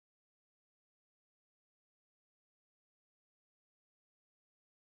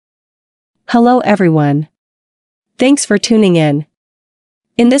Hello everyone. Thanks for tuning in.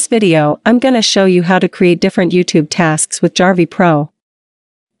 In this video, I'm gonna show you how to create different YouTube tasks with JarveePro.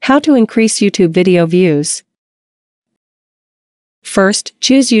 How to increase YouTube video views. First,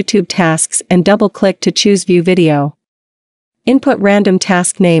 choose YouTube tasks and double-click to choose View Video. Input random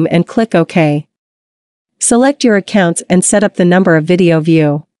task name and click OK. Select your accounts and set up the number of video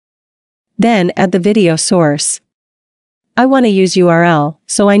view. Then add the video source. I want to use URL,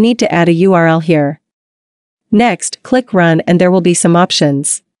 so I need to add a URL here. Next, click Run and there will be some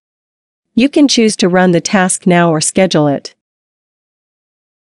options. You can choose to run the task now or schedule it.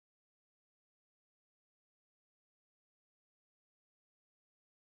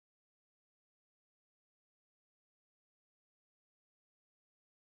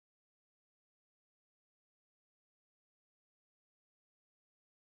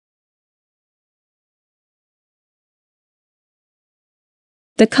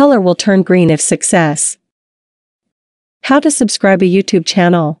 The color will turn green if success. How to subscribe a YouTube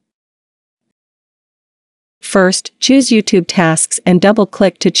channel. First, choose YouTube tasks and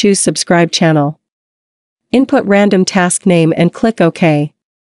double-click to choose Subscribe Channel. Input random task name and click OK.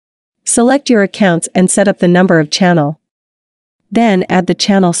 Select your accounts and set up the number of channel. Then add the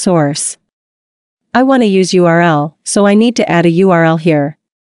channel source. I want to use URL, so I need to add a URL here.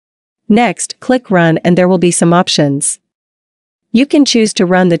 Next, click Run and there will be some options. You can choose to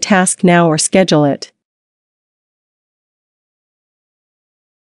run the task now or schedule it.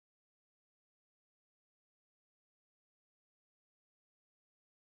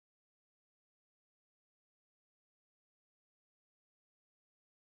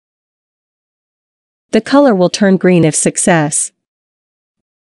 The color will turn green if success.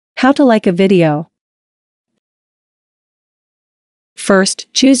 How to like a video.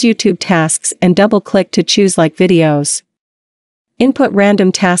 First, choose YouTube tasks and double-click to choose Like Videos. Input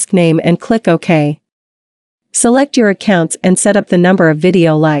random task name and click OK. Select your accounts and set up the number of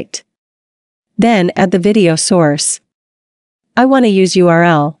video liked. Then add the video source. I want to use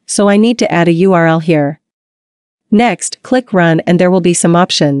URL, so I need to add a URL here. Next, click Run and there will be some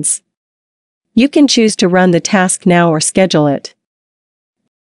options. You can choose to run the task now or schedule it.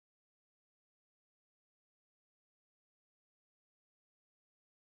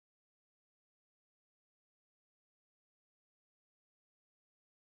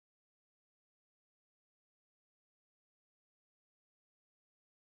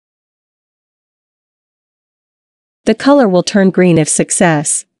 The color will turn green if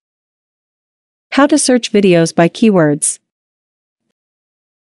success. How to search videos by keywords.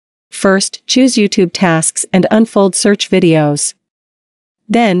 First, choose YouTube tasks and unfold Search Videos.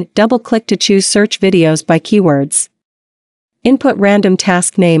 Then, double-click to choose Search Videos by keywords. Input random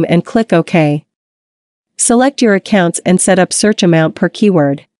task name and click OK. Select your accounts and set up search amount per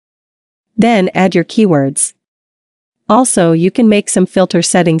keyword. Then add your keywords. Also, you can make some filter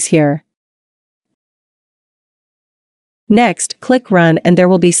settings here. Next, click Run and there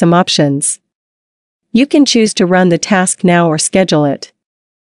will be some options. You can choose to run the task now or schedule it.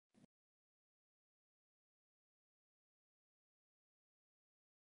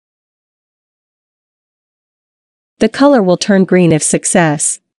 The color will turn green if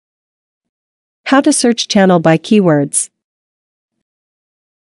success. How to search channel by keywords.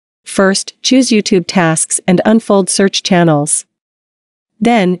 First, choose YouTube tasks and unfold search channels.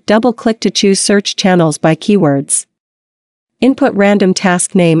 Then, double-click to choose search channels by keywords. Input random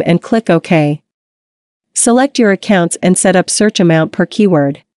task name and click OK. Select your accounts and set up search amount per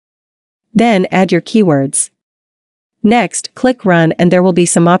keyword. Then add your keywords. Next, click Run and there will be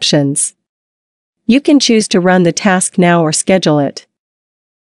some options. You can choose to run the task now or schedule it.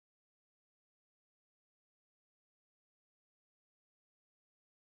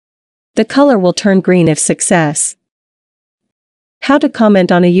 The color will turn green if success. How to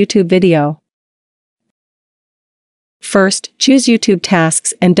comment on a YouTube video. First, choose YouTube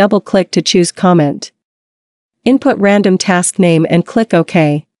tasks and double-click to choose Comment. Input random task name and click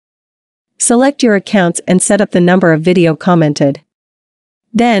OK. Select your accounts and set up the number of video commented.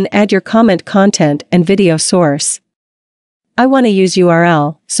 Then add your comment content and video source. I want to use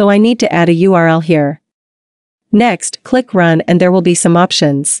URL, so I need to add a URL here. Next, click Run and there will be some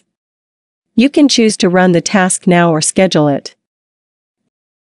options. You can choose to run the task now or schedule it.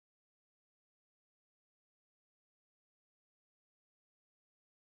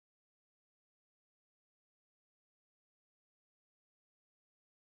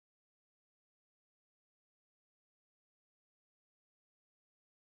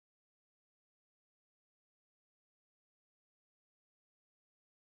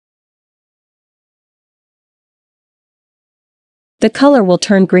 The color will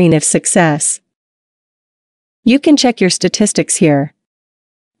turn green if success. You can check your statistics here.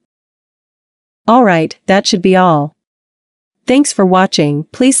 Alright, that should be all. Thanks for watching.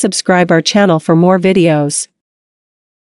 Please subscribe our channel for more videos.